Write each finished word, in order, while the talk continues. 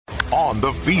on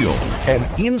the field, and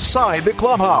inside the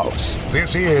clubhouse.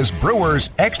 This is Brewers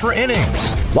Extra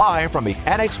Innings, live from the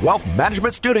Annex Wealth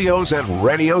Management Studios at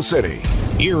Radio City.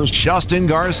 Here's Justin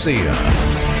Garcia.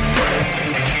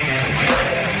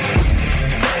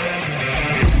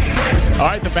 All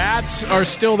right, the bats are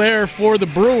still there for the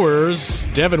Brewers.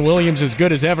 Devin Williams is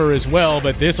good as ever as well,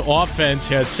 but this offense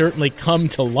has certainly come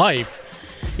to life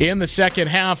in the second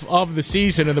half of the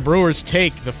season, and the Brewers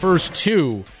take the first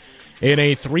two in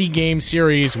a 3-game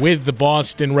series with the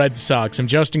Boston Red Sox. I'm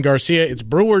Justin Garcia. It's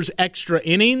Brewers Extra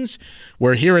Innings.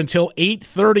 We're here until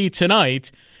 8:30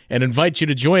 tonight and invite you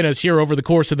to join us here over the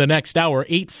course of the next hour.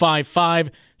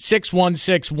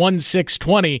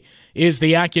 855-616-1620 is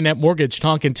the AccuNet Mortgage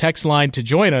Talk and Text line to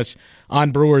join us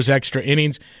on Brewers Extra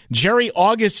Innings. Jerry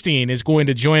Augustine is going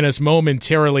to join us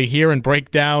momentarily here and break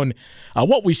down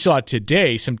what we saw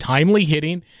today. Some timely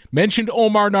hitting. Mentioned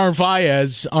Omar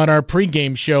Narvaez on our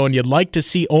pregame show, and you'd like to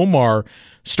see Omar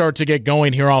start to get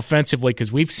going here offensively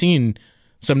because we've seen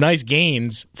some nice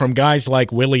gains from guys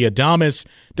like Willy Adames,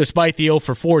 despite the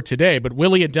 0-for-4 today. But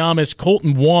Willy Adames,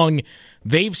 Colton Wong,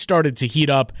 they've started to heat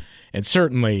up, and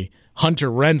certainly Hunter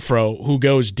Renfroe, who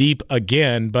goes deep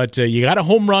again. But you got a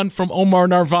home run from Omar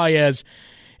Narvaez,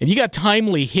 and you got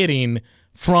timely hitting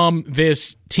from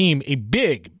this team. A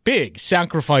big, big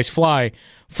sacrifice fly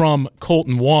from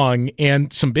Colton Wong,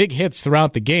 and some big hits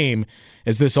throughout the game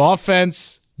as this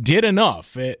offense did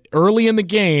enough early in the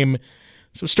game.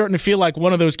 So it's starting to feel like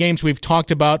one of those games we've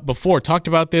talked about before. Talked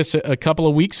about this a couple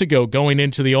of weeks ago going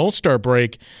into the All-Star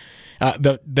break.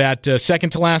 That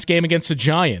second-to-last game against the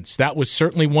Giants, that was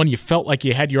certainly one you felt like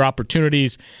you had your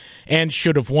opportunities and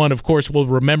should have won. Of course, we'll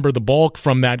remember the bulk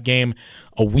from that game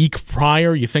a week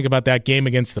prior. You think about that game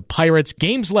against the Pirates.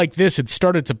 Games like this had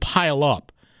started to pile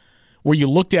up where you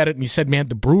looked at it and you said, man,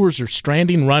 the Brewers are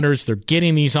stranding runners. They're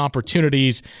getting these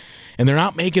opportunities, and they're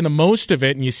not making the most of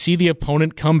it. And you see the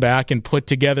opponent come back and put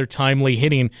together timely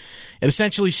hitting and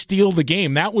essentially steal the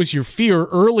game. That was your fear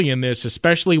early in this,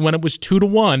 especially when it was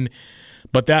 2-1.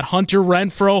 But that Hunter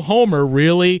Renfroe homer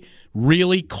really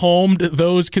calmed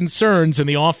those concerns, and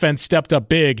the offense stepped up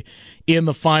big in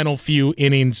the final few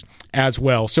innings as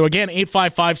well. So again,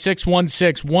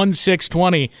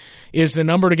 855-616-1620 is the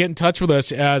number to get in touch with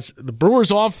us as the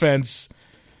Brewers offense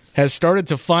has started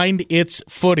to find its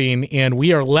footing, and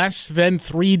we are less than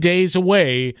 3 days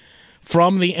away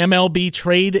from the MLB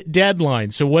trade deadline.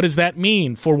 So what does that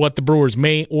mean for what the Brewers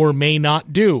may or may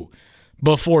not do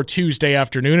before Tuesday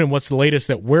afternoon, and what's the latest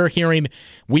that we're hearing?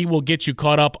 We will get you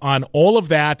caught up on all of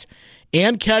that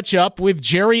and catch up with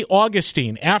Jerry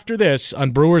Augustine after this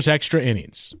on Brewers Extra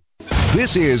Innings.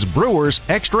 This is Brewers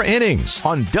Extra Innings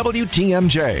on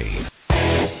WTMJ.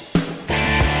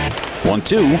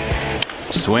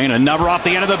 1-2. Swing a number off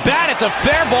the end of the bat. It's a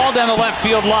fair ball down the left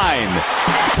field line.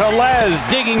 Tellez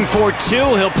digging for two.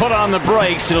 He'll put on the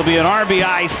brakes. It'll be an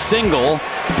RBI single.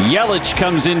 Yelich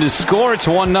comes in to score. It's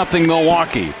 1-0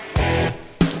 Milwaukee.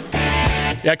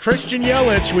 Yeah, Christian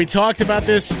Yelich, we talked about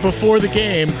this before the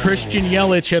game. Christian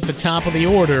Yelich at the top of the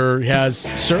order has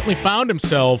certainly found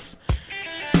himself.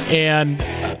 And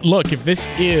look, if this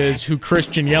is who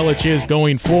Christian Yelich is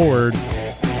going forward,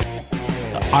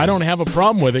 I don't have a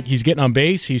problem with it. He's getting on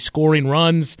base. He's scoring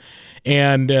runs.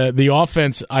 And the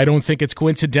offense, I don't think it's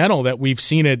coincidental that we've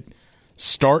seen it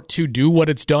start to do what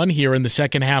it's done here in the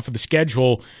second half of the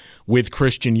schedule with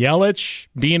Christian Yelich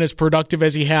being as productive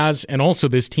as he has. And also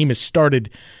this team has started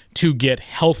to get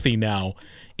healthy now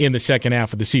in the second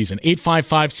half of the season.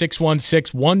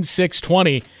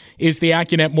 855-616-1620 is the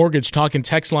AccuNet Mortgage Talk and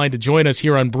Text line to join us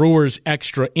here on Brewers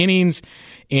Extra Innings.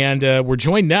 And we're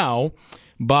joined now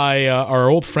by our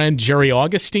old friend Jerry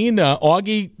Augustine.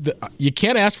 Augie, you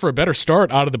can't ask for a better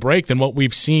start out of the break than what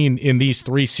we've seen in these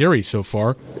three series so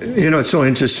far. You know, it's so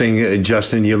interesting,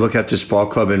 Justin. You look at this ball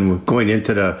club, and going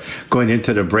into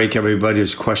the break, everybody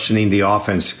is questioning the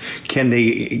offense.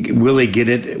 Will they get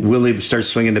it? Will they start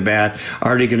swinging the bat?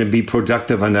 Are they going to be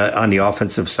productive on the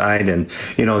offensive side? And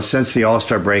you know, since the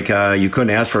All-Star break, you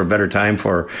couldn't ask for a better time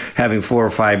for having 4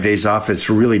 or 5 days off. It's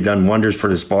really done wonders for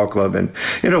this ball club. And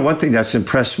you know, one thing that's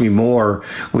impressed me more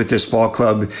with this ball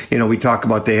club, you know, we talk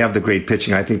about they have the great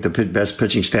pitching. I think the best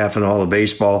pitching staff in all of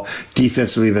baseball.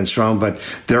 Defensively been strong, but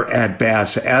their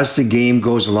at-bats, as the game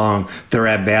goes along, their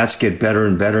at-bats get better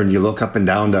and better. And you look up and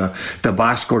down the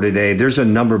box score today, there's a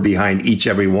number behind each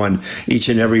and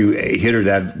every hitter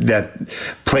that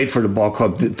played for the ball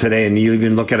club today. And you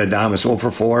even look at Adames,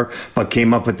 0-for-4, but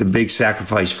came up with the big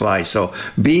sacrifice fly. So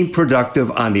being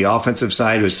productive on the offensive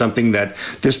side was something that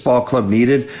this ball club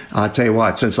needed. I'll tell you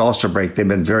what, since All-Star break, they've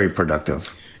been very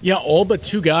productive. Yeah, all but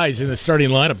two guys in the starting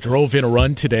lineup drove in a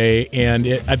run today, and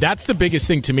that's the biggest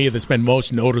thing to me that's been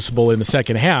most noticeable in the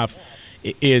second half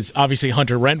is obviously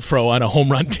Hunter Renfroe on a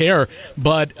home run tear,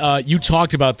 but you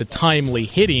talked about the timely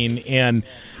hitting and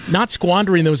not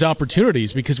squandering those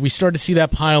opportunities because we started to see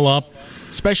that pile up,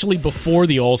 especially before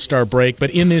the All-Star break. But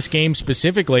in this game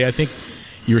specifically, I think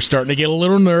you were starting to get a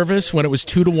little nervous when it was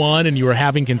 2-1 and you were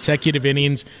having consecutive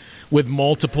innings with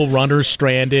multiple runners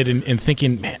stranded and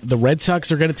thinking, man, the Red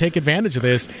Sox are going to take advantage of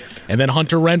this. And then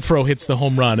Hunter Renfroe hits the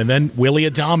home run, and then Willie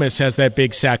Adames has that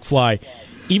big sac fly.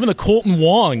 Even the Colton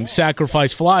Wong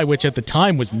sacrifice fly, which at the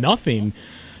time was nothing,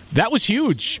 that was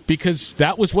huge because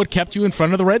that was what kept you in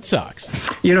front of the Red Sox.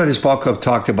 You know, this ball club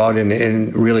talked about,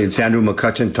 and really it's Andrew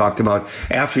McCutchen talked about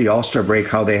after the All-Star break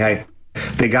how they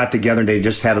got together and they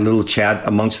just had a little chat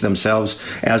amongst themselves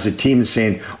as a team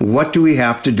saying, what do we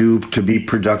have to do to be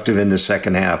productive in the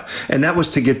second half? And that was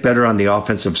to get better on the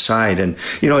offensive side. And,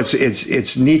 you know,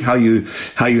 it's neat how you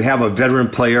have a veteran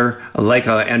player like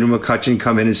Andrew McCutchen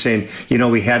come in and saying, you know,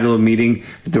 we had a little meeting,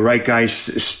 the right guys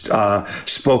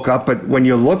spoke up. But when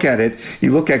you look at it,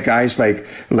 you look at guys like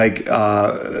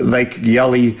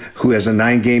Yelly, who has a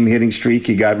 9-game hitting streak.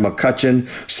 You got McCutchen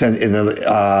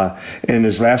in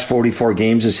his last 44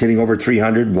 games is hitting over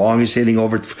 300. Wong is hitting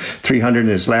over 300 in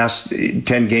his last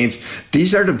 10 games.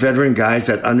 These are the veteran guys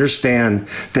that understand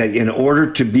that in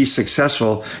order to be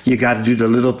successful, you got to do the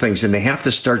little things, and they have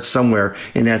to start somewhere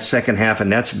in that second half,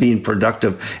 and that's being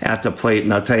productive at the plate.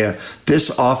 And I'll tell you, this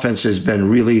offense has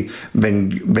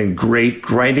been great,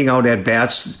 grinding out at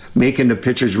bats, making the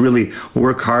pitchers really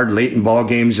work hard late in ball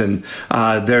games, and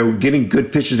they're getting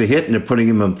good pitches to hit, and they're putting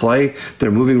them in play. They're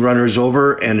moving runners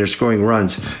over, and they're scoring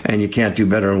runs. And you can't do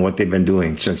better than what they've been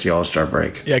doing since the All-Star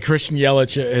break. Yeah, Christian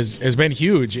Yelich has been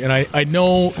huge. And I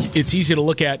know it's easy to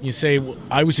look at and you say, well,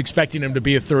 I was expecting him to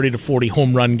be a 30 to 40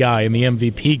 home run guy and the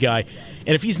MVP guy.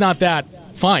 And if he's not that,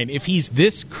 fine. If he's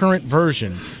this current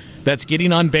version that's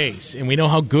getting on base, and we know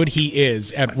how good he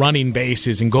is at running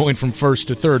bases and going from first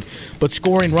to third, but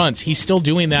scoring runs, he's still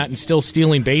doing that and still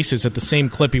stealing bases at the same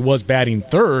clip he was batting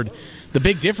third. The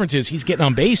big difference is he's getting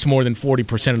on base more than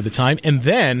 40% of the time, and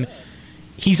then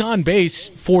he's on base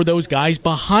for those guys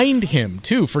behind him,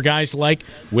 too, for guys like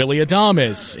Willie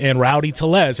Adames and Rowdy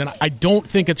Tellez. And I don't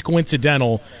think it's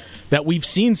coincidental that we've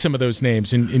seen some of those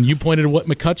names. And you pointed to what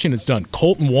McCutchen has done.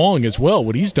 Colton Wong as well,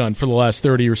 what he's done for the last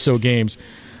 30 or so games.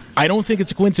 I don't think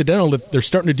it's coincidental that they're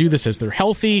starting to do this as they're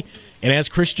healthy and as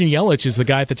Christian Yelich is the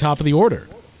guy at the top of the order.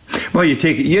 Well,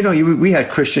 we had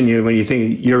Christian. When you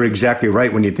think, you're exactly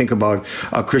right. When you think about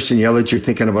Christian Yelich, you're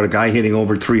thinking about a guy hitting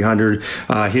over 300,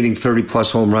 hitting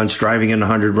 30-plus home runs, driving in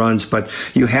 100 runs. But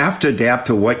you have to adapt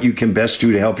to what you can best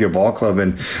do to help your ball club.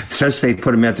 And since they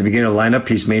put him at the beginning of the lineup,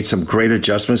 he's made some great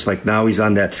adjustments. Like now he's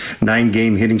on that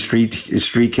 9-game hitting streak,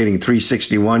 hitting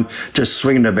 361, just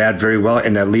swinging the bat very well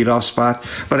in that leadoff spot.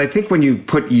 But I think when you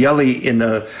put Yelly in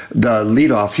the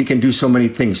leadoff, he can do so many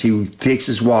things. He takes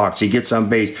his walks, he gets on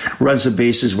base, runs the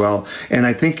bases well, and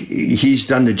I think he's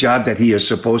done the job that he is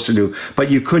supposed to do.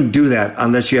 But you couldn't do that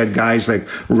unless you had guys like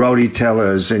Rowdy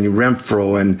Tellez and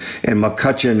Renfroe and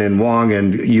McCutchen and Wong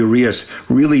and Urias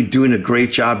really doing a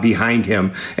great job behind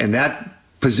him. And that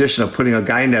position of putting a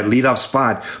guy in that leadoff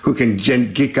spot who can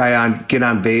get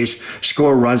on base,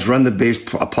 score runs, run the base,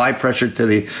 apply pressure to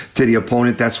the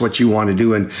opponent. That's what you want to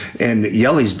do. And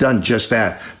Yelly's done just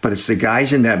that. But it's the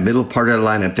guys in that middle part of the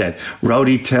lineup, that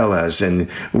Rowdy Tellez and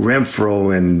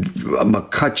Renfroe and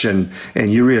McCutchen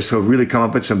and Urias, who have really come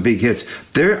up with some big hits.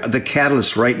 They're the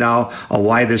catalyst right now of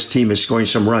why this team is scoring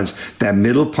some runs. That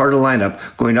middle part of the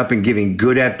lineup going up and giving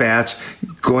good at-bats,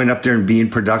 going up there and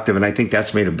being productive. And I think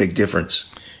that's made a big difference.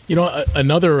 You know,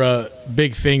 another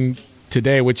big thing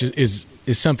today, which is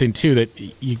something, too, that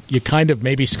you kind of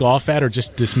maybe scoff at or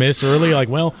just dismiss early, like,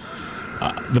 well,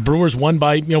 the Brewers won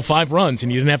by 5 runs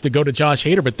and you didn't have to go to Josh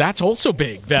Hader. But that's also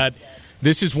big, that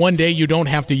this is one day you don't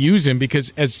have to use him,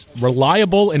 because as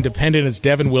reliable and dependent as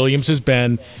Devin Williams has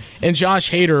been, and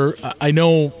Josh Hader, I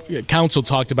know Counsell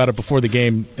talked about it before the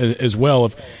game as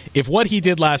well, if what he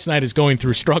did last night is going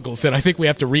through struggles, then I think we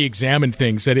have to re-examine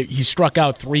things, that he struck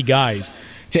out 3 guys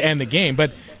to end the game.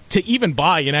 But to even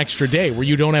buy an extra day where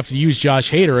you don't have to use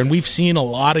Josh Hader, and we've seen a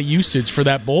lot of usage for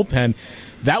that bullpen,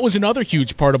 that was another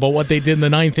huge part about what they did in the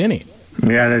 9th inning.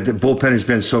 Yeah, the bullpen has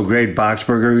been so great.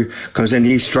 Boxberger comes in,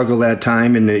 he struggled that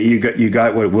time, and you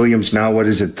got what Williams now,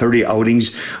 30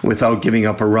 outings without giving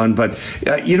up a run. But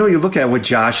you look at what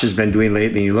Josh has been doing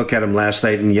lately. You look at him last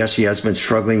night, and yes, he has been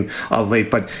struggling of late.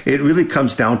 But it really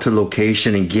comes down to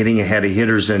location and getting ahead of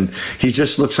hitters. And he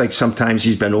just looks like sometimes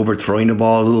he's been overthrowing the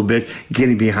ball a little bit,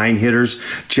 getting behind hitters.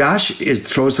 Josh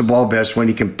throws the ball best when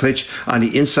he can pitch on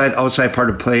the inside, outside part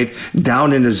of the plate,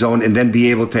 down in the zone, and then be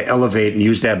able to elevate and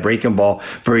use that breaking ball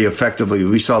very effectively.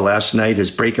 We saw last night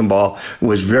his breaking ball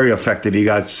was very effective. He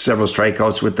got several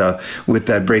strikeouts with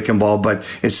that breaking ball, but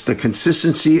it's the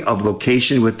consistency of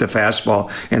location with the fastball.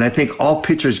 And I think all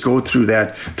pitchers go through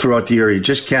that throughout the year. You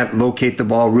just can't locate the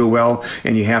ball real well,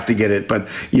 and you have to get it. But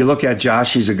you look at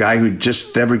Josh, he's a guy who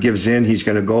just never gives in. He's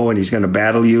going to go and he's going to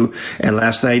battle you. And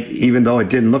last night, even though it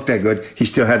didn't look that good, he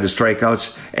still had the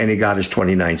strikeouts and he got his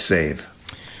 29th save.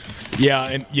 Yeah,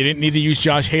 and you didn't need to use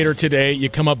Josh Hader today. You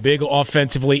come up big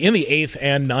offensively in the 8th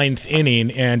and 9th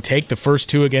inning and take the first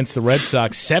two against the Red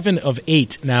Sox. 7 of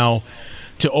 8 now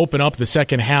to open up the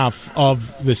second half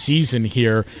of the season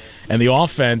here. And the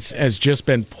offense has just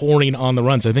been pouring on the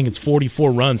runs. I think it's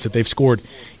 44 runs that they've scored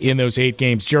in those 8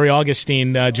 games. Jerry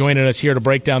Augustine joining us here to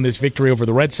break down this victory over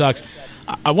the Red Sox.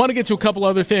 I want to get to a couple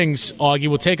other things, Augie.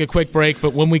 We'll take a quick break,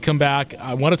 but when we come back,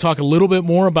 I want to talk a little bit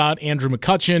more about Andrew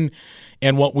McCutchen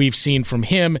and what we've seen from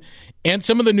him, and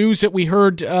some of the news that we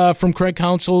heard from Craig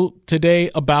Counsell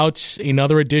today about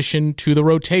another addition to the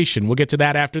rotation. We'll get to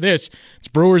that after this. It's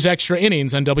Brewers Extra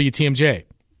Innings on WTMJ.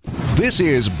 This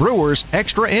is Brewers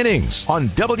Extra Innings on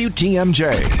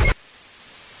WTMJ.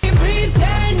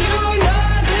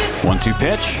 1-2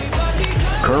 pitch.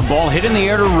 Curveball hit in the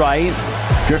air to right.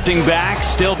 Drifting back,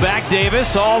 still back,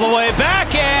 Davis all the way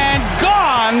back and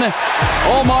gone.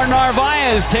 Omar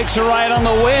Narvaez takes a ride on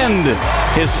the wind.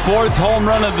 His 4th home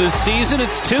run of the season.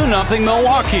 It's 2-0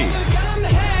 Milwaukee.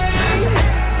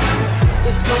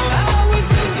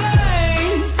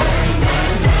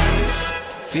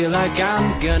 Feel like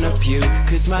I'm gonna puke,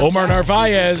 'cause my Omar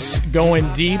Narvaez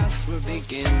going deep.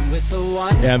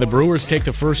 And the Brewers take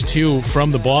the first 2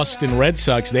 from the Boston Red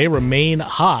Sox. They remain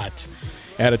hot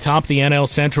at atop the NL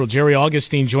Central. Jerry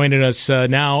Augustine joining us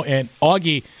now. And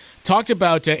Augie, talked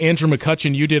about Andrew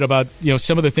McCutchen. You did about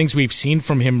some of the things we've seen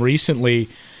from him recently.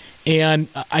 And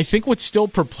I think what's still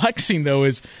perplexing, though,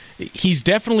 is he's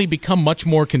definitely become much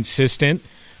more consistent,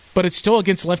 but it's still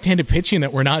against left-handed pitching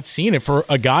that we're not seeing it. For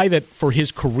a guy that for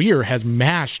his career has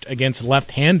mashed against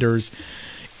left-handers,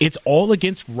 it's all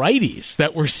against righties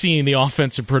that we're seeing the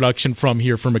offensive production from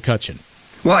here for McCutchen.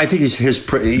 Well, I think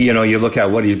you look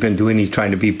at what he's been doing. He's trying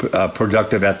to be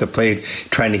productive at the plate,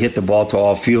 trying to hit the ball to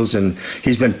all fields, and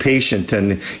he's been patient.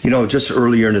 And just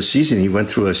earlier in the season, he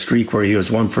went through a streak where he was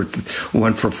 1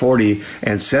 for 40,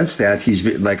 and since that,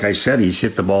 like I said, he's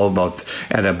hit the ball about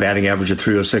at a batting average of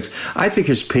 306. I think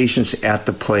his patience at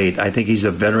the plate. I think he's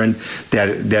a veteran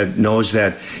that knows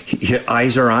that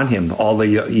eyes are on him. All the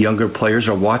younger players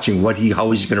are watching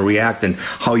how he's going to react and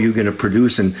how you're going to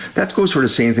produce, and that goes for the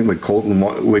same thing with Colton.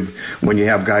 When you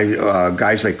have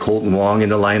guys like Colton Wong in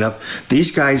the lineup,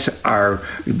 these guys are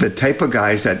the type of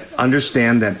guys that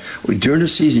understand that during the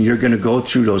season you're going to go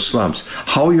through those slumps.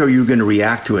 How are you going to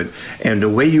react to it? And the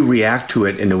way you react to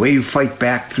it and the way you fight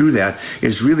back through that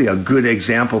is really a good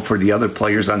example for the other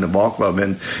players on the ball club.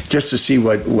 And just to see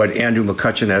what Andrew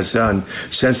McCutchen has done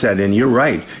since that, and you're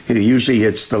right, usually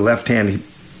it's the left-hand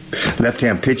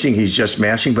pitching, he's just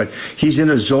mashing, but he's in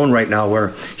a zone right now where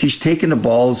he's taking the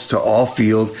balls to all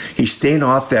field. He's staying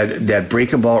off that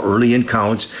breaking ball early in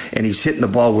counts, and he's hitting the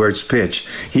ball where it's pitched.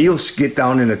 He'll get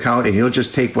down in the count and he'll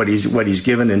just take what he's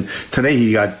given. And today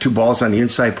he got 2 balls on the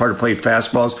inside part of plate,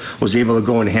 fastballs, was able to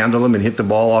go and handle them and hit the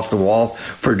ball off the wall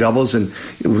for doubles. And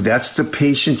that's the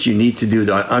patience you need to do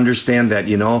to understand that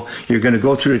you're going to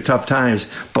go through the tough times,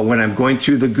 but when I'm going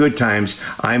through the good times,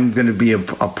 I'm going to be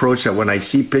approached that when I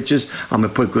see pitches, I'm going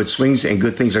to put good swings and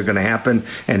good things are going to happen,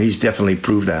 and he's definitely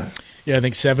proved that. Yeah, I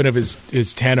think 7 of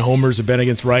his 10 homers have been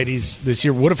against righties this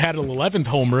year. Would have had an 11th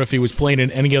homer if he was playing in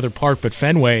any other park but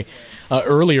Fenway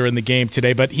earlier in the game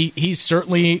today. But he's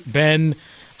certainly been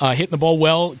hitting the ball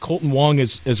well. Colton Wong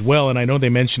as well, and I know they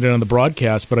mentioned it on the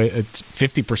broadcast, but it's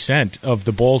 50% of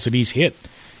the balls that he's hit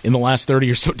in the last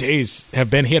 30 or so days have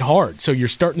been hit hard. So you're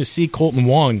starting to see Colton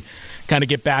Wong kind of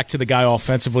get back to the guy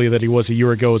offensively that he was a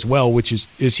year ago as well, which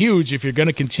is huge if you're going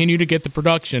to continue to get the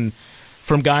production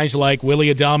from guys like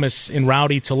Willy Adames and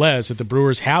Rowdy Tellez that the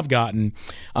Brewers have gotten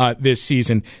this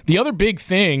season. The other big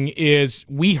thing is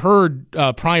we heard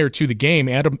prior to the game,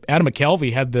 Adam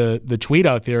McKelvey had the tweet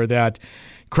out there that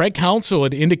Craig Counsell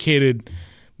had indicated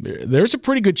there's a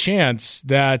pretty good chance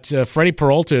that Freddie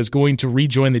Peralta is going to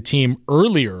rejoin the team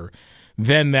earlier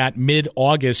than that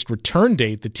mid-August return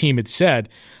date the team had said.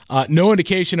 No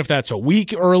indication if that's a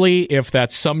week early, if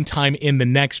that's sometime in the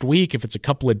next week, if it's a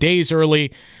couple of days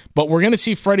early. But we're going to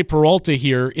see Freddie Peralta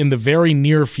here in the very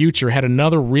near future. Had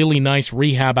another really nice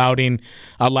rehab outing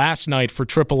last night for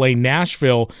AAA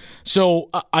Nashville. So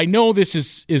I know this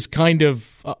is kind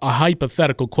of a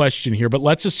hypothetical question here, but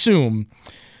let's assume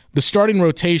the starting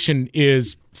rotation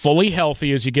is fully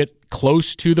healthy as you get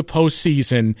close to the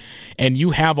postseason, and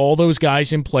you have all those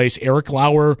guys in place. Eric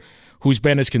Lauer, who's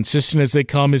been as consistent as they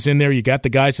come, is in there. You got the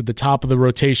guys at the top of the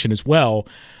rotation as well.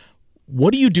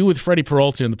 What do you do with Freddie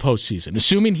Peralta in the postseason?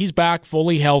 Assuming he's back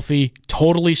fully healthy,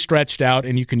 totally stretched out,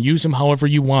 and you can use him however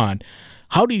you want,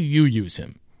 how do you use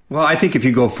him? Well, I think if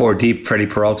you go four deep, Freddie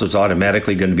Peralta is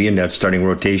automatically going to be in that starting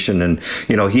rotation. And,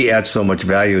 he adds so much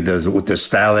value with the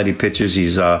style that he pitches.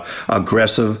 He's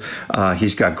aggressive.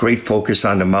 He's got great focus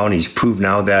on the mound. He's proved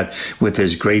now that with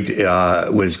his great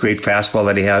fastball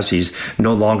that he has, he's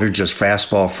no longer just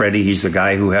fastball Freddie. He's the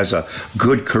guy who has a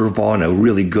good curveball and a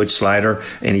really good slider,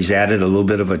 and he's added a little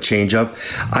bit of a changeup.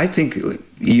 I think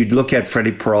you'd look at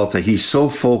Freddie Peralta. He's so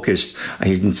focused.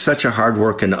 He's such a hard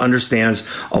worker and understands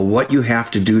what you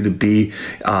have to do to be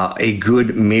a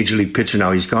good major league pitcher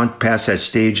now. He's gone past that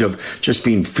stage of just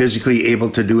being physically able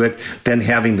to do it, then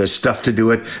having the stuff to do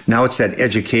it. Now it's that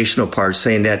educational part,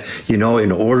 saying that,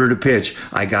 in order to pitch,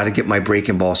 I got to get my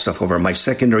breaking ball stuff over. My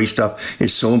secondary stuff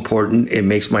is so important. It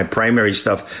makes my primary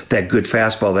stuff, that good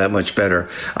fastball, that much better.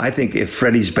 I think if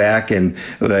Freddie's back, and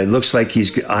it looks like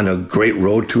he's on a great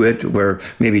road to it, where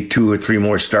maybe 2 or 3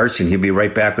 more starts and he'll be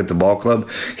right back with the ball club,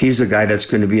 he's a guy that's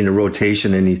going to be in the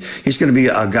rotation, and he's going to be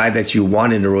a guy that you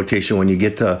want in the rotation when you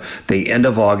get to the end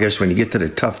of August, when you get to the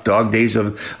tough dog days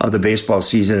of the baseball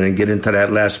season and get into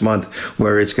that last month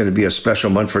where it's going to be a special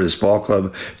month for this ball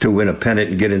club to win a pennant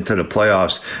and get into the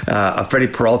playoffs. Freddie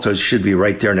Peralta should be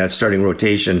right there in that starting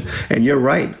rotation. And you're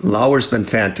right, Lauer's been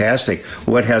fantastic.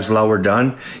 What has Lauer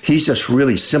done? He's just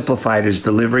really simplified his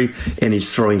delivery, and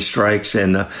he's throwing strikes,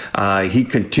 and he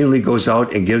continually goes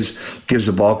out and gives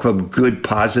the ball club good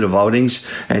positive outings.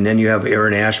 And then you have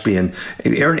Aaron Ashby, and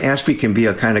Aaron Ashby can be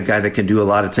a kind of guy that can do a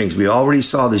lot of things. We already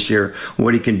saw this year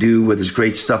what he can do with his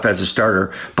great stuff as a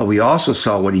starter, but we also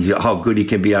saw how good he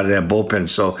can be out of that bullpen.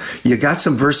 So you got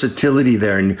some versatility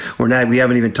there, and we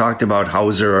haven't even talked about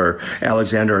Hauser or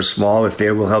Alexander or Small, if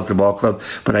they will help the ball club.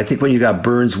 But I think when you got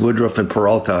Burns, Woodruff, and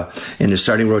Peralta in the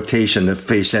starting rotation to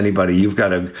face anybody, you've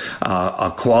got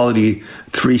a quality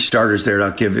 3 starters there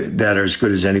that are as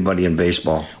good as anybody in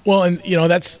baseball. Well, and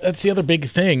that's the other big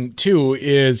thing too,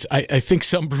 is I think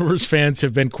some Brewers fans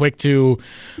have been quick to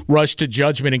rush to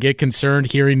judgment and get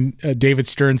concerned hearing David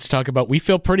Stearns talk about, we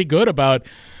feel pretty good about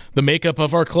the makeup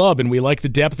of our club and we like the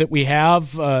depth that we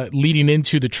have leading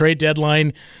into the trade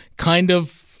deadline, kind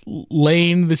of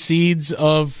laying the seeds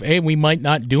of, hey, we might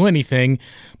not do anything.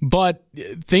 But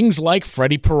things like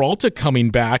Freddie Peralta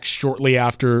coming back shortly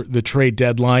after the trade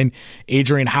deadline,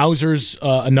 Adrian Hauser's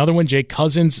another one, Jake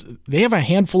Cousins, they have a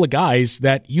handful of guys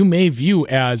that you may view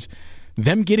as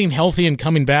them getting healthy and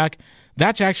coming back.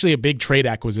 That's actually a big trade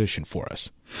acquisition for us.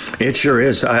 It sure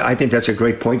is. I think that's a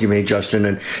great point you made, Justin.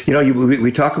 And,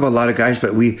 we talk about a lot of guys,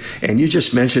 but and you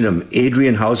just mentioned him.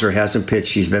 Adrian Hauser hasn't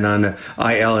pitched. He's been on the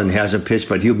IL and hasn't pitched,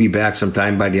 but he'll be back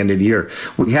sometime by the end of the year.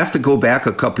 We have to go back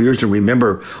a couple years and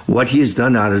remember what he has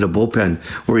done out of the bullpen,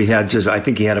 where I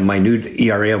think he had a minute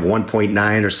ERA of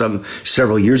 1.9 or something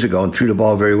several years ago and threw the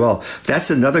ball very well. That's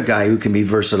another guy who can be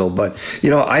versatile. But,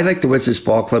 I like the way this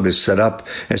ball club is set up,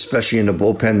 especially in the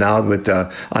bullpen now with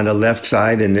on the left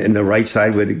side and in the right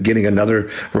side with getting another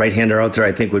right-hander out there,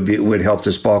 I think would help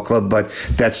this ball club. But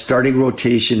that starting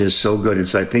rotation is so good.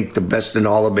 It's, I think, the best in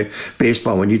all of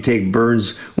baseball. When you take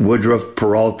Burns, Woodruff,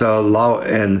 Peralta,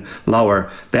 and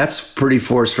Lauer, that's pretty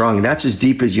 4 strong. That's as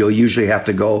deep as you'll usually have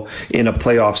to go in a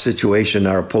playoff situation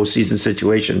or a postseason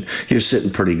situation. You're sitting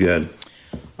pretty good.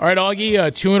 All right,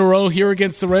 Augie, 2 in a row here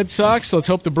against the Red Sox. Let's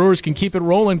hope the Brewers can keep it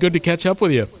rolling. Good to catch up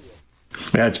with you.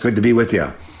 Yeah, it's good to be with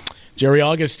you. Jerry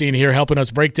Augustine here helping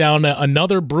us break down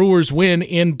another Brewers win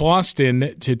in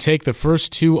Boston to take the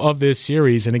first 2 of this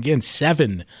series. And again,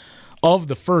 7 of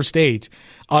the first 8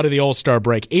 out of the All-Star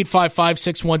break.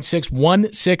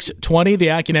 855-616-1620, the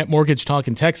AccuNet Mortgage Talk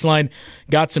and Text line.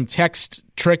 Got some text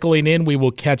trickling in we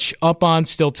will catch up on.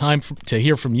 Still time to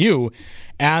hear from you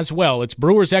as well. It's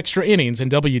Brewers Extra Innings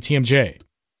and WTMJ.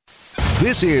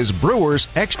 This is Brewers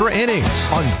Extra Innings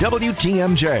on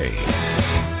WTMJ.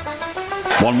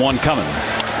 1-1 coming.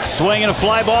 Swing and a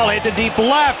fly ball hit to deep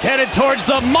left, headed towards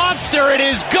the monster. It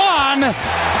is gone.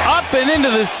 Out up and into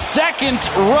the second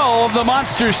row of the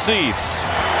monster seats.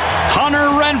 Hunter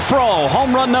Renfroe,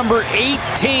 home run number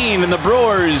 18, and the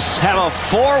Brewers have a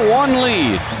 4-1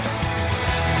 lead.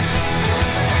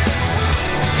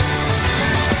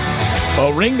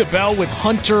 Well, ring the bell with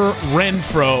Hunter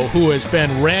Renfroe, who has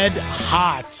been red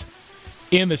hot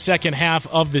in the second half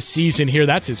of the season here.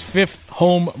 That's his 5th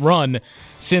home run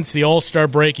since the All-Star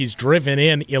break. He's driven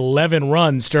in 11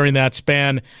 runs during that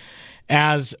span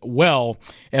as well.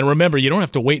 And remember, you don't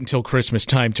have to wait until Christmas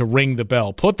time to ring the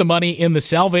bell. Put the money in the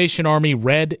Salvation Army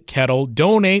Red Kettle.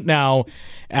 Donate now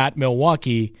at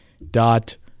Milwaukee.org.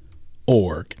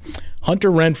 Hunter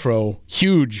Renfroe,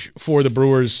 huge for the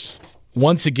Brewers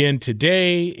once again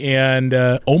today, and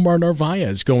Omar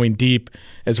Narvaez going deep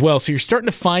as well. So you're starting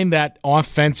to find that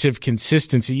offensive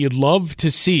consistency. You'd love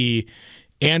to see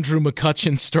Andrew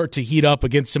McCutchen start to heat up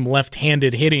against some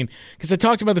left-handed hitting, because I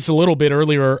talked about this a little bit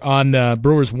earlier on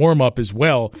Brewers warm-up as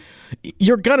well.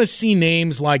 You're going to see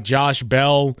names like Josh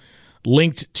Bell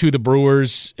linked to the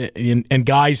Brewers and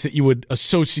guys that you would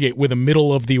associate with a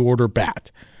middle-of-the-order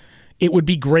bat. It would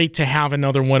be great to have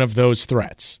another one of those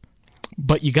threats.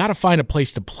 But you got to find a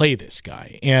place to play this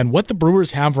guy. And what the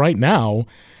Brewers have right now,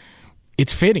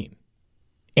 it's fitting.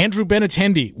 Andrew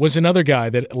Benintendi was another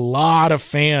guy that a lot of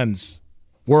fans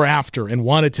were after and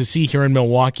wanted to see here in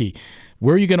Milwaukee.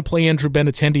 Where are you going to play Andrew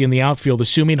Benintendi in the outfield,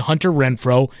 assuming Hunter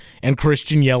Renfroe and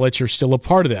Christian Yelich are still a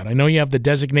part of that? I know you have the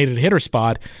designated hitter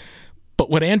spot, but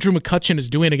what Andrew McCutchen is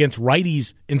doing against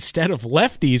righties instead of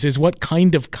lefties is what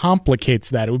kind of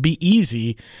complicates that. It would be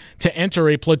easy to enter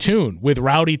a platoon with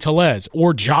Rowdy Tellez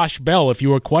or Josh Bell if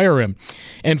you acquire him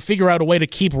and figure out a way to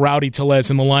keep Rowdy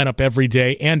Tellez in the lineup every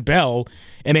day and Bell,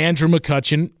 and Andrew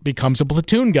McCutchen becomes a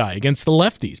platoon guy against the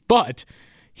lefties. But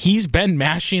he's been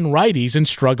mashing righties and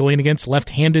struggling against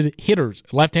left-handed hitters,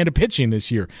 left-handed pitching this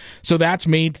year. So that's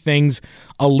made things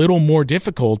a little more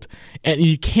difficult, and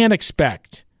you can't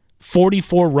expect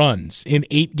 44 runs in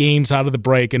 8 games out of the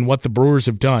break and what the Brewers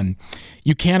have done.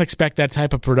 You can't expect that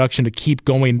type of production to keep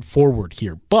going forward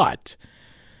here. But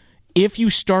if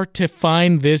you start to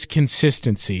find this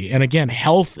consistency, and again,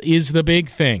 health is the big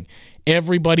thing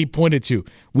everybody pointed to.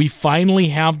 We finally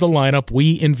have the lineup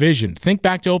we envisioned. Think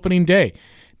back to opening day.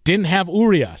 Didn't have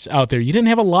Urias out there. You didn't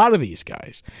have a lot of these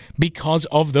guys because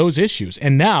of those issues.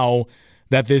 And now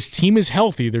that this team is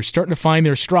healthy, they're starting to find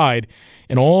their stride,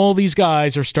 and all these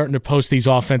guys are starting to post these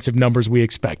offensive numbers we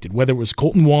expected. Whether it was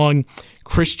Colton Wong,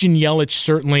 Christian Yelich,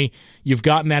 certainly. You've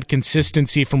gotten that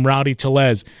consistency from Rowdy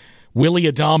Tellez. Willie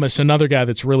Adames, another guy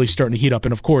that's really starting to heat up.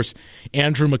 And, of course,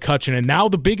 Andrew McCutchen. And now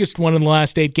the biggest one in the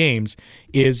last 8 games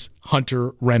is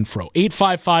Hunter Renfroe.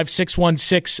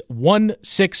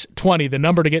 855-616-1620, the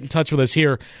number to get in touch with us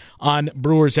here on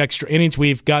Brewers Extra Innings.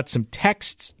 We've got some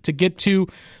texts to get to.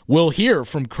 We'll hear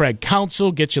from Craig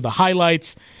Counsell, get you the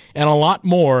highlights, and a lot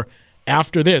more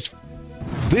after this.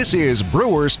 This is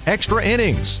Brewers Extra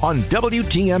Innings on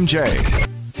WTMJ.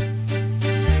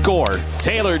 Score.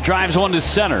 Taylor drives one to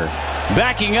center.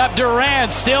 Backing up,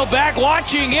 Durant still back,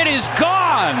 watching. It is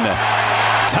gone.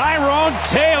 Tyrone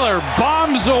Taylor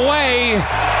bombs away.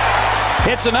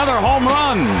 Hits another home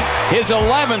run. His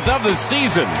 11th of the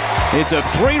season. It's a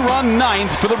 3-run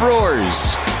ninth for the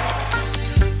Brewers.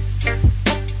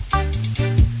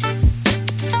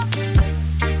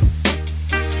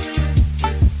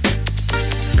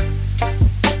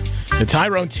 And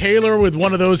Tyrone Taylor with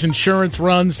one of those insurance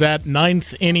runs, that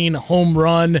 9th inning home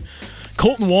run.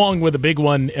 Colton Wong with a big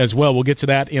one as well. We'll get to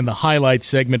that in the highlights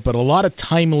segment, but a lot of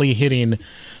timely hitting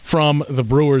from the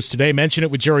Brewers today. Mentioned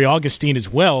it with Jerry Augustine as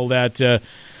well, that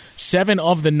 7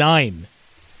 of the 9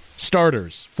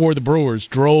 starters for the Brewers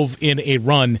drove in a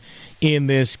run in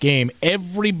this game.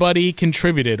 Everybody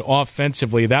contributed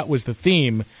offensively. That was the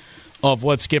theme of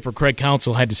what skipper Craig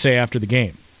Counsell had to say after the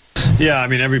game. Yeah, I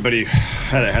mean, everybody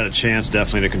had a chance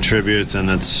definitely to contribute, and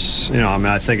it's,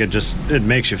 I think it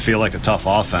makes you feel like a tough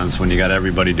offense when you got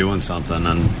everybody doing something,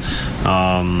 and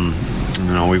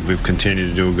we've continued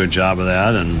to do a good job of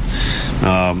that, and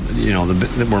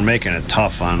we're making it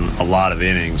tough on a lot of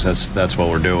innings. That's what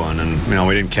we're doing, and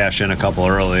we didn't cash in a couple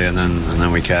early, and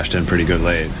then we cashed in pretty good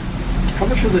late. How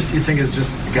much of this do you think is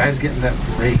just guys getting that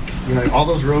break? All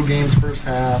those road games first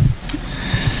half.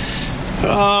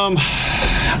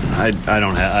 I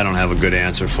don't have a good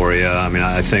answer for you. I mean,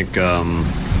 I think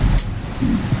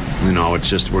it's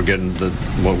just we're getting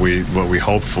what we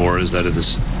hoped for is that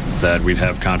we'd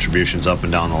have contributions up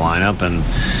and down the lineup, and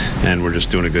we're just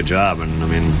doing a good job. And I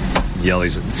mean,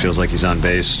 Yelich feels like he's on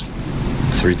base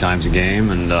 3 times a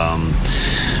game, and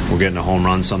we're getting a home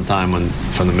run sometime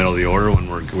from the middle of the order when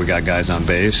we got guys on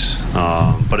base.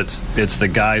 But it's the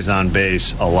guys on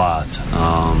base a lot,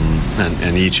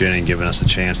 and each inning giving us a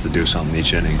chance to do something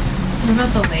each inning. What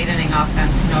about the late inning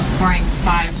offense? Scoring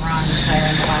 5 runs there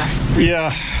in the last 3.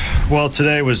 Yeah. Well,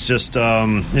 today was just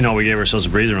we gave ourselves a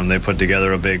breather room. They put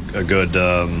together a good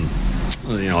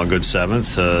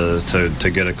seventh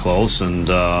to get it close, and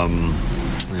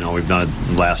we've done it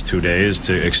the last 2 days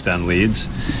to extend leads,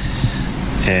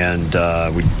 and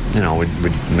we'd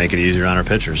make it easier on our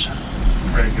pitchers.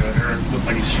 Very good. Eric looked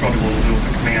like he struggled a little bit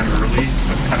with the command early,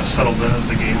 but kind of settled in as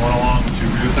the game went along. Would you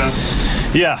agree with that?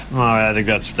 Yeah, I think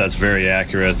that's very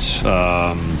accurate.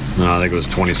 I think it was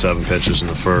 27 pitches in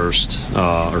the first,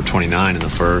 or 29 in the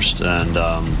first, and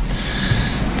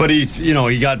but he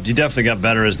definitely got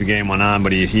better as the game went on.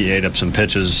 But he ate up some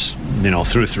pitches,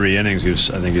 through 3 innings.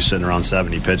 I think he was sitting around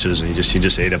 70 pitches, and he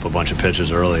just ate up a bunch of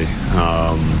pitches early.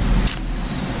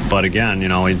 But again,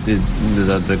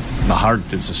 the hard,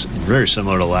 it's very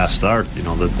similar to last start.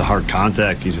 The hard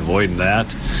contact, he's avoiding that,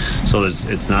 so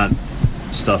it's not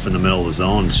stuff in the middle of the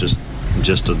zone. It's just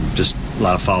a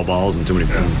lot of foul balls and too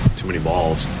many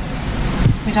balls.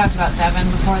 We talked about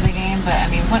Devin before the game, but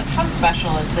how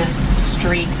special is this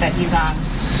streak that he's on?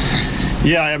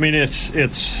 Yeah, it's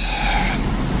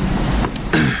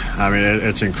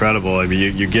incredible.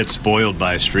 You get spoiled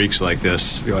by streaks like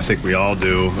this. I think we all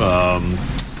do.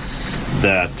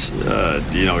 That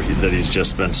he's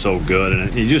just been so good,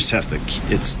 and you just have to.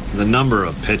 It's the number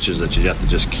of pitches that you have to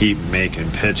just keep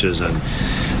making pitches, and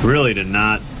really to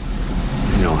not,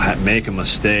 make a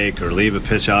mistake or leave a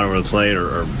pitch out over the plate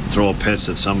or throw a pitch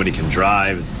that somebody can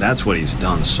drive. That's what he's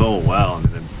done so well.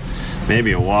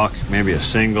 Maybe a walk, maybe a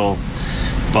single,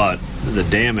 but the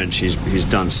damage he's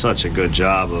done such a good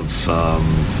job of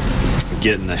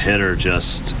getting the hitter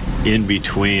just in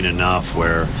between enough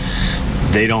where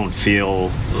they don't feel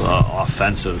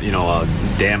offensive,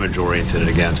 damage oriented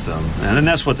against them, and then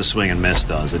that's what the swing and miss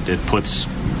does. It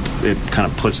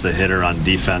kind of puts the hitter on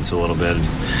defense a little bit,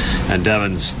 and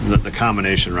Devin's the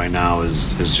combination right now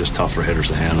is just tough for hitters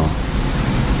to handle.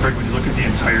 Greg, when you look at the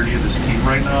entirety of this team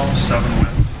right now, 7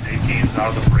 wins, 8 games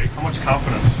out of the break, how much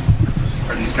confidence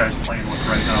are these guys playing with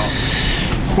right now?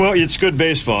 Well, it's good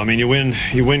baseball. You win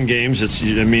games.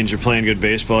 It means you're playing good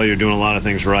baseball. You're doing a lot of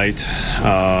things right.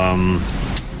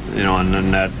 And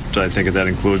then I think that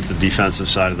includes the defensive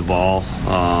side of the ball.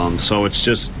 So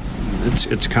it's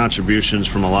it's contributions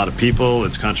from a lot of people.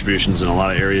 It's contributions in a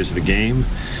lot of areas of the game,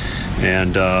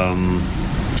 and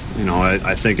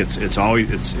I think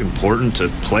it's important to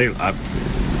play.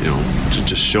 To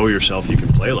just show yourself you can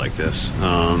play like this,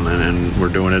 and we're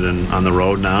doing it on the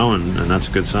road now, and that's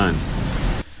a good sign.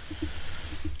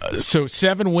 So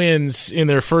 7 wins in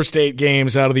their first 8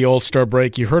 games out of the All-Star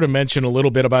break. You heard him mention a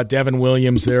little bit about Devin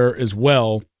Williams there as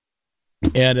well,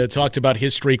 and talked about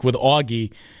his streak with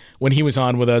Augie when he was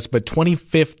on with us. But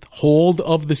 25th hold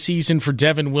of the season for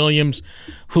Devin Williams,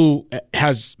 who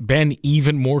has been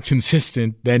even more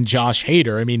consistent than Josh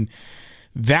Hader.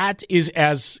 That is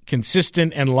as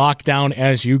consistent and locked down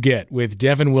as you get with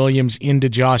Devin Williams into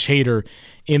Josh Hader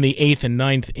in the 8th and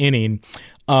 9th inning.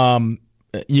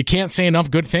 You can't say enough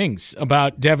good things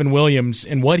about Devin Williams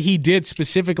and what he did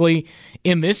specifically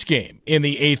in this game in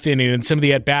the 8th inning and some of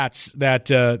the at-bats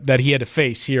that he had to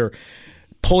face here.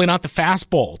 Pulling out the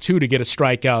fastball, too, to get a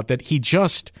strikeout. That he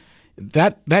just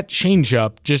that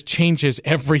changeup just changes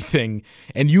everything.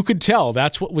 And you could tell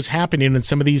that's what was happening in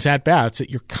some of these at-bats, that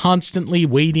you're constantly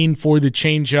waiting for the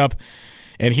changeup.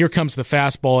 And here comes the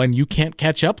fastball, and you can't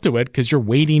catch up to it because you're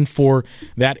waiting for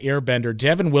that airbender.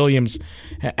 Devin Williams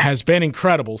has been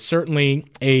incredible, certainly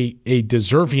a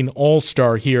deserving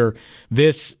all-star here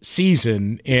this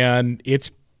season, and it's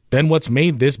been what's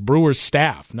made this Brewers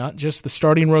staff, not just the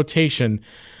starting rotation,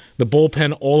 the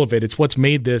bullpen, all of it. It's what's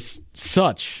made this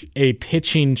such a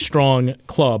pitching-strong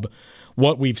club,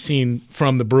 what we've seen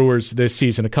from the Brewers this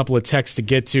season. A couple of texts to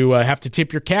get to. Have to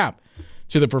tip your cap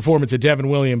to the performance of Devin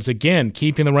Williams. Again,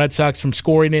 keeping the Red Sox from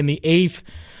scoring in the 8th,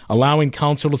 allowing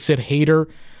Counsell to sit Hader,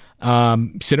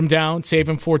 sit him down, save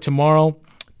him for tomorrow.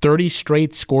 30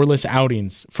 straight scoreless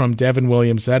outings from Devin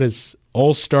Williams. That is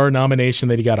all-star nomination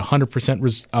that he got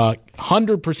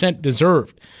 100%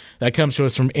 deserved. That comes to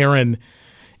us from Aaron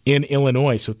in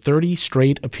Illinois. So 30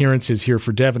 straight appearances here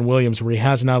for Devin Williams where he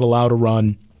has not allowed a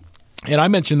run. And I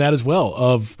mentioned that as well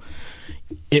of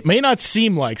it may not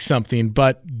seem like something,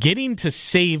 but getting to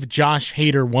save Josh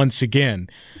Hader once again,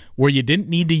 where you didn't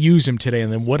need to use him today,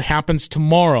 and then what happens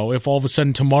tomorrow if all of a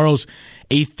sudden tomorrow's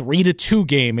a 3-2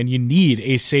 game and you need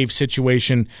a save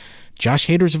situation. Josh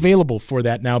Hader's available for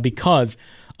that now because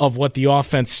of what the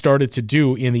offense started to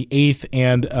do in the 8th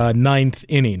and 9th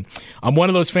inning. I'm one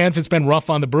of those fans that's been rough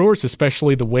on the Brewers,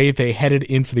 especially the way they headed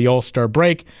into the All-Star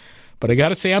break. But I got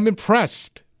to say, I'm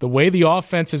impressed the way the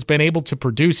offense has been able to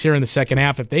produce here in the second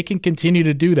half. If they can continue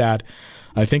to do that,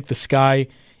 I think the sky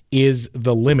is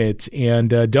the limit.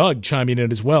 And Doug chiming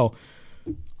in as well.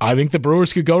 I think the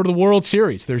Brewers could go to the World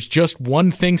Series. There's just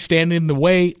one thing standing in the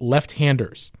way,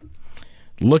 left-handers.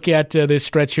 Look at this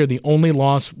stretch here. The only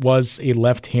loss was a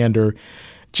left-hander.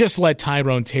 Just let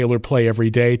Tyrone Taylor play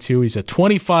every day, too. He's a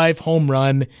 25 home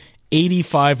run,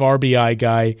 85 RBI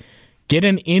guy. Get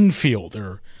an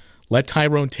infielder. Let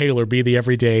Tyrone Taylor be the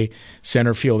everyday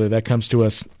center fielder. That comes to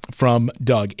us from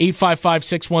Doug.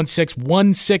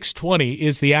 855-616-1620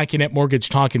 is the AccuNet Mortgage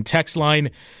Talk and Text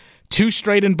line. 2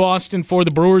 straight in Boston for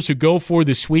the Brewers, who go for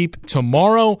the sweep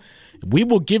tomorrow. We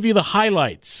will give you the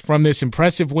highlights from this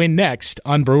impressive win next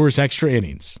on Brewers Extra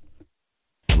Innings.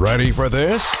 Ready for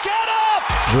this? Get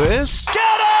up! This? Get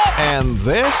up! And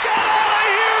this? Get out of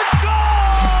here!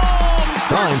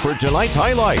 Go! Time for tonight's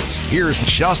highlights. Here's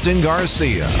Justin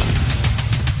Garcia.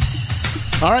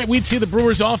 All right, we'd see the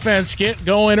Brewers offense get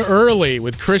going early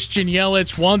with Christian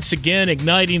Yelich once again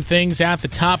igniting things at the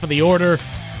top of the order,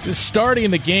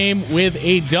 starting the game with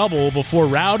a double before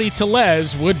Rowdy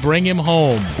Tellez would bring him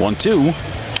home. 1-2.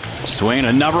 Swing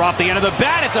a number off the end of the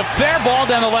bat. It's a fair ball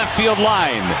down the left field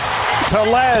line.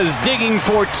 Tellez digging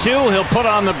for 2. He'll put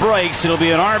on the brakes. It'll be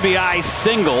an RBI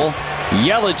single.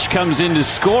 Yelich comes in to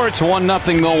score. It's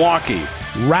 1-0 Milwaukee.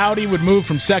 Rowdy would move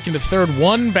from second to third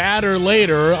one batter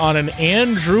later on an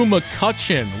Andrew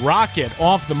McCutchen rocket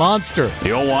off the monster.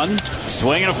 The 0-1,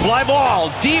 swinging a fly ball,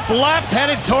 deep left,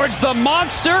 headed towards the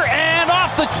monster, and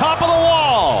off the top of the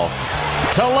wall.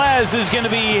 Tellez is going to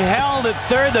be held at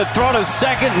third. The throw to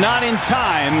second, not in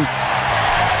time.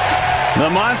 The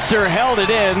monster held it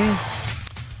in.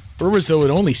 Brewers, though, would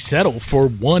only settle for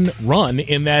 1 run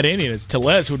in that inning, as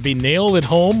Tellez would be nailed at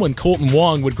home when Colton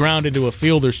Wong would ground into a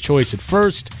fielder's choice at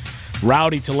first.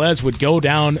 Rowdy Tellez would go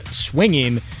down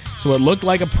swinging, so it looked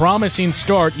like a promising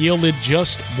start yielded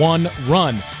just 1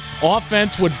 run.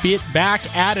 Offense would be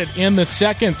back at it in the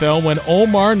second, though, when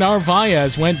Omar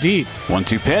Narvaez went deep.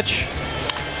 1-2 pitch.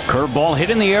 Curveball hit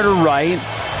in the air to right.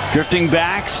 Drifting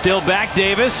back, still back,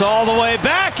 Davis, all the way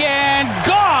back, and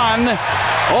gone!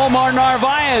 Omar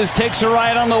Narvaez takes a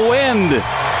ride on the wind.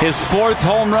 His 4th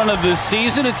home run of the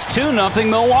season. It's 2-0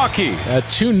 Milwaukee. A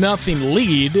 2-0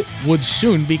 lead would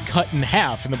soon be cut in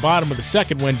half in the bottom of the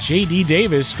second when J.D.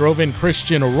 Davis drove in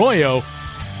Christian Arroyo.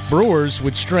 Brewers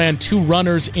would strand 2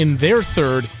 runners in their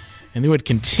third, and they would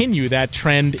continue that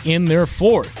trend in their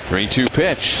fourth. 3-2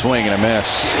 pitch, swing and a miss.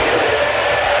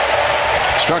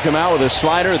 Struck him out with a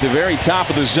slider at the very top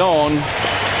of the zone,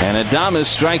 and Adames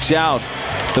strikes out.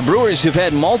 The Brewers have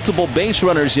had multiple base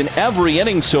runners in every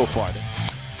inning so far.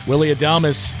 Willie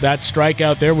Adames, that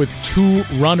strikeout there with 2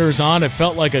 runners on. It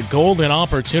felt like a golden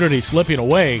opportunity slipping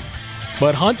away.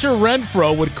 But Hunter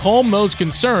Renfroe would calm those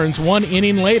concerns 1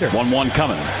 inning later. 1-1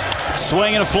 coming.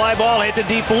 Swing and a fly ball hit to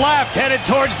deep left, headed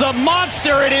towards the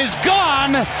monster. It is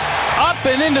gone. Up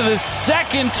and into the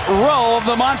second row of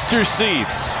the monster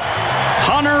seats.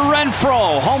 Hunter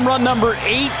Renfroe, home run number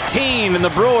 18, and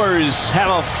the Brewers have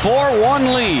a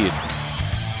 4-1 lead.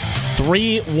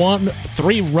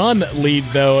 3-run lead,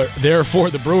 though, there for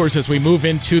the Brewers as we move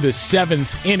into the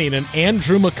 7th inning, and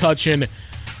Andrew McCutchen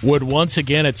would once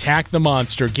again attack the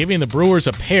monster, giving the Brewers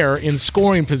a pair in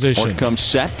scoring position. Here comes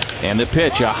set, and the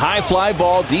pitch, a high fly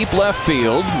ball, deep left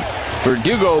field.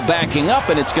 Verdugo backing up,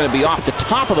 and it's going to be off the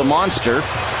top of the monster,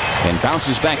 and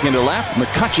bounces back into left.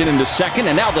 McCutchen into second,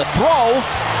 and now the throw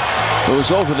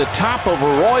goes over the top of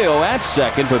Arroyo at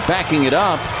second, but backing it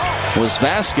up was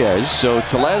Vasquez, so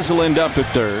Tellez will end up at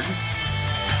third.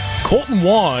 Colton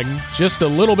Wong, just a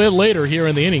little bit later here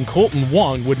in the inning, Colton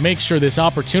Wong would make sure this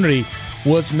opportunity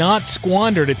was not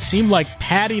squandered. It seemed like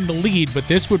padding the lead, but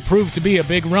this would prove to be a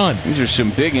big run. These are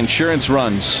some big insurance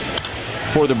runs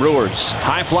for the Brewers.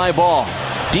 High fly ball,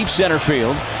 deep center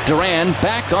field. Duran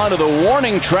back onto the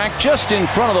warning track just in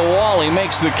front of the wall. He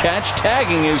makes the catch.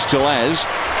 Tagging is Tellez.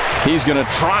 He's going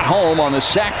to trot home on the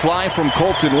sac fly from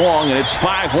Colton Wong, and it's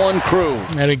 5-1 Crew.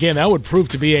 And again, that would prove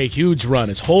to be a huge run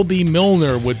as Holby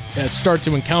Milner would start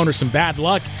to encounter some bad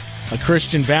luck. A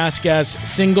Christian Vasquez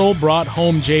single brought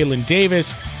home Jalen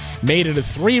Davis, made it a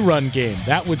 3-run game.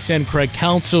 That would send Craig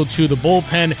Counsell to the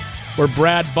bullpen, where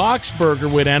Brad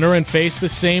Boxberger would enter and face the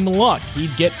same luck.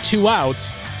 He'd get 2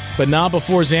 outs, but not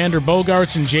before Xander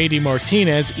Bogaerts and J.D.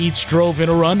 Martinez each drove in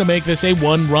a run to make this a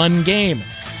 1-run game.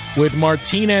 With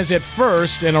Martinez at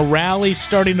first and a rally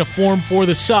starting to form for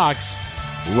the Sox,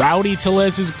 Rowdy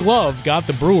Tellez's glove got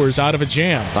the Brewers out of a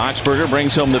jam. Boxberger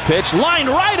brings home the pitch, lined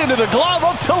right into the glove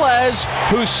of Tellez,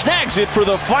 who snags it for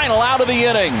the final out of the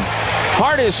inning.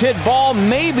 Hardest hit ball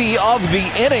maybe of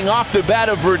the inning off the bat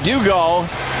of Verdugo,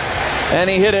 and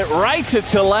he hit it right to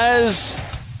Tellez.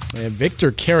 And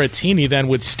Victor Caratini then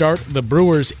would start the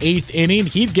Brewers' 8th inning.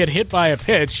 He'd get hit by a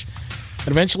pitch and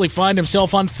eventually find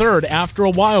himself on third after a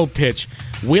wild pitch.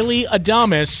 Willie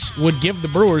Adames would give the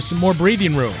Brewers some more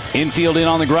breathing room. Infield in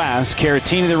on the grass.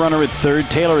 Caratini the runner at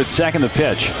third. Taylor at second. The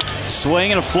pitch.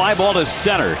 Swing and a fly ball to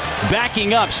center.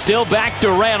 Backing up. Still back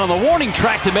Duran on the warning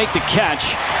track to make the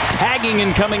catch. Tagging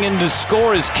and coming in to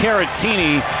score is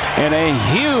Caratini. And a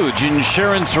huge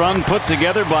insurance run put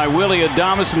together by Willie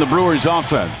Adames and the Brewers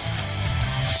offense.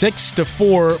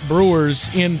 6-4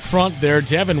 Brewers in front there.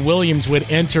 Devin Williams would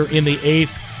enter in the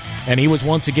 8th. And he was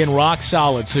once again rock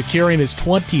solid, securing his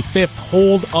 25th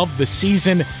hold of the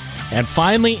season. And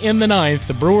finally in the 9th,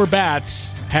 the Brewer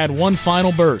bats had one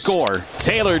final burst. Score.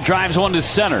 Taylor drives one to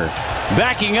center.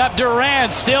 Backing up,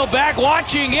 Duran still back,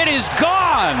 watching. It is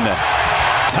gone.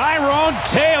 Tyrone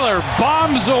Taylor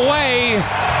bombs away.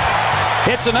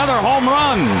 Hits another home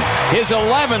run. His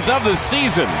 11th of the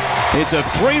season. It's a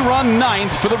 3-run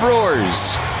 9th for the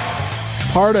Brewers.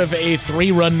 Part of a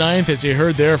 3-run 9th, as you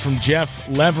heard there from Jeff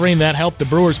Levering. That helped the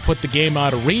Brewers put the game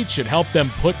out of reach. It helped them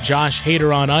put Josh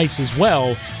Hader on ice as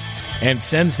well, and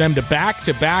sends them to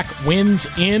back-to-back wins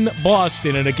in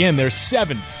Boston. And again, they're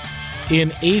 7th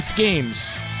in 8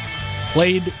 games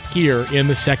played here in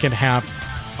the second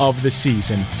half of the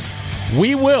season.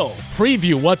 We will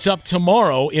preview what's up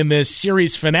tomorrow in this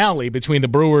series finale between the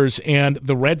Brewers and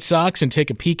the Red Sox and take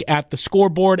a peek at the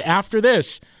scoreboard after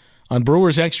this on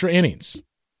Brewers Extra Innings.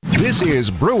 This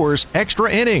is Brewers Extra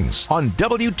Innings on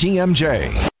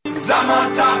WTMJ. I'm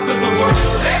on top of the world,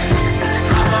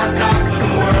 I'm on top of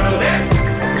the world,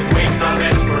 waiting on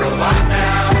this for a while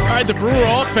now. All right, the Brewer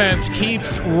offense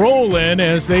keeps rolling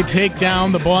as they take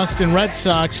down the Boston Red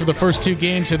Sox for the first 2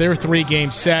 games of their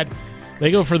 3-game set.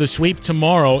 They go for the sweep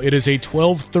tomorrow. It is a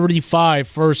 12:35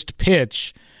 first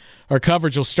pitch. Our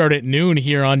coverage will start at noon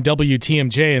here on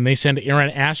WTMJ, and they send Aaron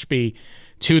Ashby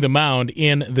to the mound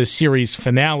in the series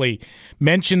finale.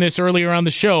 Mentioned this earlier on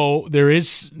the show. There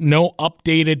is no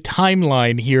updated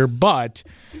timeline here, but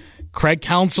Craig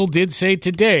Counsell did say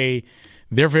today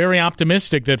they're very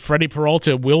optimistic that Freddie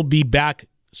Peralta will be back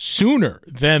sooner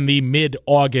than the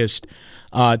mid-August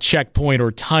checkpoint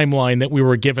or timeline that we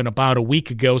were given about a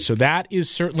week ago. So that is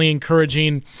certainly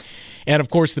encouraging. And, of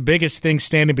course, the biggest thing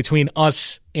standing between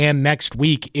us and next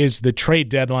week is the trade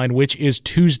deadline, which is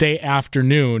Tuesday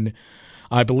afternoon.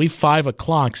 I believe 5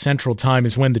 o'clock Central Time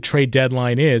is when the trade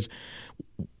deadline is.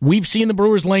 We've seen the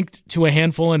Brewers linked to a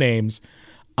handful of names.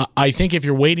 I think if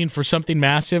you're waiting for something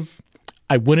massive,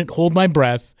 I wouldn't hold my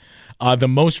breath. The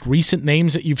most recent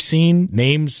names that you've seen,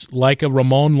 names like a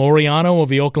Ramon Laureano of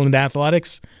the Oakland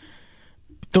Athletics,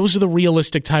 those are the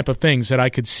realistic type of things that I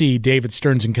could see David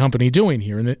Stearns and company doing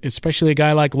here, and especially a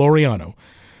guy like Laureano,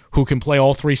 who can play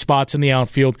all 3 spots in the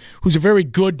outfield, who's a very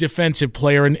good defensive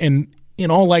player and in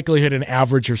all likelihood, an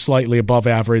average or slightly above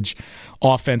average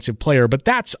offensive player. But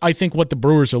that's, I think, what the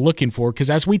Brewers are looking for, because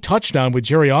as we touched on with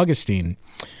Jerry Augustine,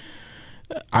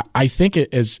 I think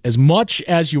as much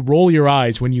as you roll your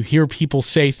eyes when you hear people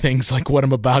say things like what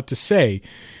I'm about to say,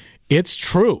 it's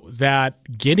true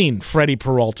that getting Freddie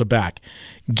Peralta back,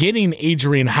 getting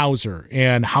Adrian Hauser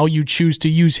and how you choose to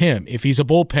use him, if he's a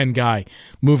bullpen guy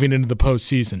moving into the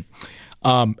postseason,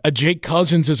 a Jake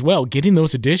Cousins as well, getting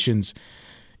those additions,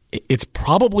 it's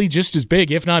probably just as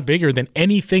big, if not bigger, than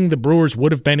anything the Brewers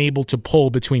would have been able to pull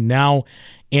between now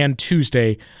and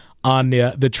Tuesday on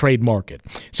the trade market.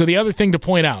 So the other thing to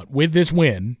point out, with this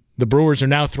win, the Brewers are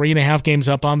now 3.5 games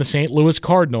up on the St. Louis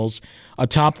Cardinals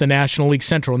atop the National League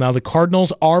Central. Now, the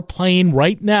Cardinals are playing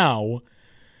right now,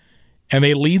 and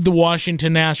they lead the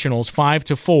Washington Nationals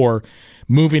 5-4,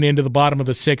 moving into the bottom of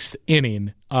the 6th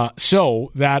inning. So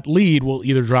that lead will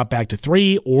either drop back to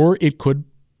 3 or it could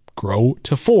grow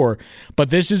to 4.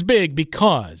 But this is big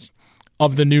because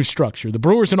of the new structure. The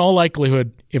Brewers, in all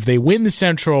likelihood, if they win the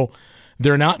Central,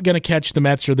 they're not going to catch the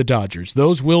Mets or the Dodgers.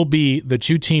 Those will be the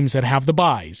 2 teams that have the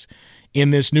byes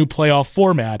in this new playoff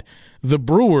format. The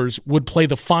Brewers would play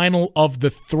the final of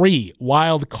the 3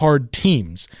 wild card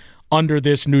teams under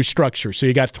this new structure. So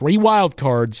you got 3 wild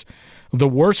cards. The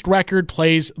worst record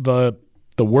plays the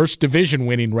worst division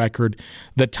winning record.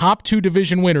 The top 2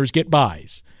 division winners get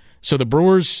byes. So the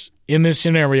Brewers, in this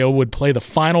scenario, would play the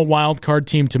final wild card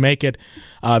team to make it.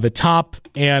 The top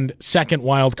and second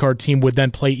wild card team would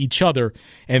then play each other.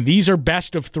 And these are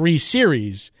best of 3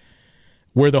 series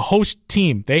where the host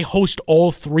team, they host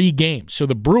all 3 games. So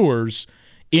the Brewers,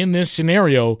 in this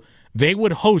scenario, they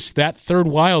would host that third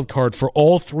wild card for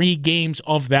all 3 games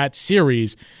of that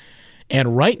series.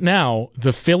 And right now,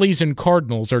 the Phillies and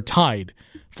Cardinals are tied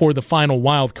for the final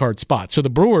wild card spot. So the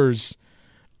Brewers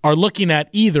are looking at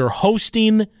either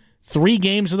hosting 3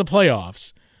 games of the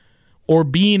playoffs or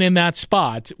being in that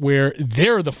spot where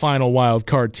they're the final wild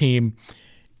card team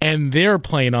and they're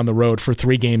playing on the road for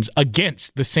 3 games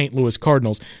against the St. Louis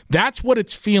Cardinals. That's what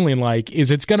it's feeling like, is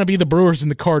it's going to be the Brewers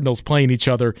and the Cardinals playing each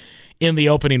other in the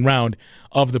opening round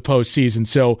of the postseason.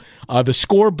 So the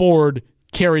scoreboard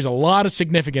carries a lot of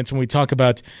significance when we talk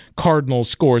about Cardinals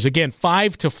scores. Again,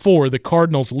 5-4, the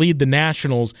Cardinals lead the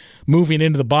Nationals moving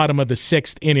into the bottom of the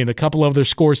 6th inning. A couple of other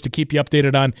scores to keep you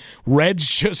updated on. Reds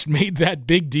just made that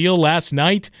big deal last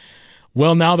night.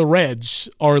 Well, now the Reds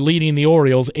are leading the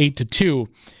Orioles 8-2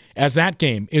 as that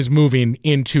game is moving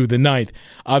into the 9th.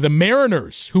 The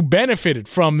Mariners, who benefited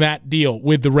from that deal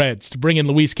with the Reds to bring in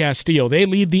Luis Castillo, they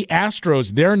lead the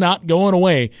Astros. They're not going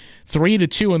away.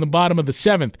 3-2 in the bottom of the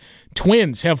 7th.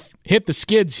 Twins have hit the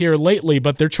skids here lately,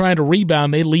 but they're trying to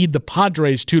rebound. They lead the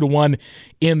Padres 2-1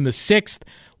 in the 6th.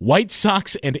 White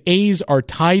Sox and A's are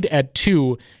tied at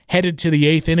 2, headed to the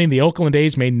 8th inning. The Oakland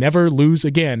A's may never lose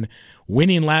again,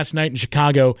 winning last night in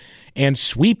Chicago and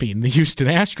sweeping the Houston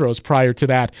Astros prior to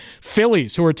that.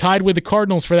 Phillies, who are tied with the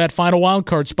Cardinals for that final wild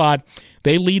card spot,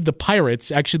 they lead the Pirates.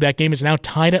 Actually, that game is now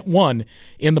tied at 1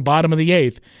 in the bottom of the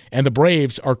 8th, and the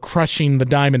Braves are crushing the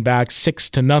Diamondbacks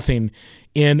 6-0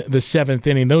 in the 7th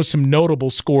inning. Those some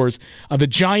notable scores. The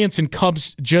Giants and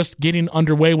Cubs just getting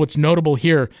underway. What's notable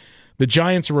here, the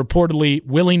Giants are reportedly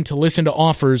willing to listen to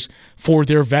offers for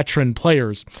their veteran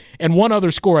players. And one other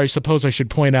score I suppose I should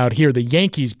point out here, the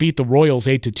Yankees beat the Royals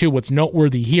 8-2. What's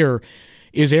noteworthy here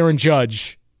is Aaron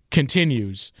Judge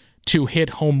continues to hit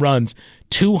home runs.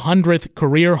 200th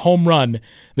career home run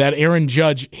that Aaron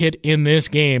Judge hit in this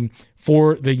game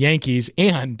for the Yankees.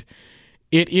 And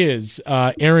it is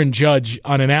Aaron Judge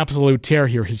on an absolute tear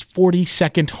here. His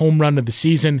 42nd home run of the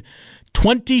season.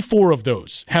 24 of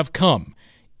those have come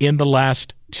in the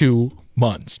last 2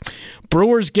 months.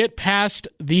 Brewers get past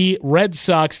the Red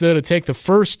Sox, though, to take the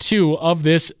first 2 of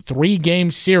this 3-game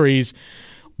series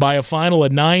by a final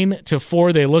of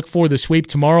 9-4. They look for the sweep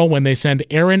tomorrow when they send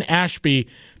Aaron Ashby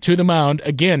to the mound.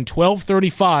 Again,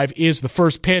 12:35 is the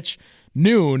first pitch.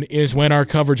 Noon is when our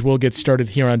coverage will get started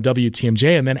here on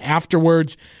WTMJ. And then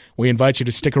afterwards, we invite you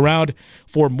to stick around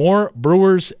for more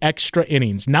Brewers Extra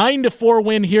Innings. 9-4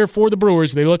 win here for the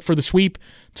Brewers. They look for the sweep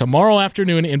tomorrow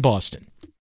afternoon in Boston.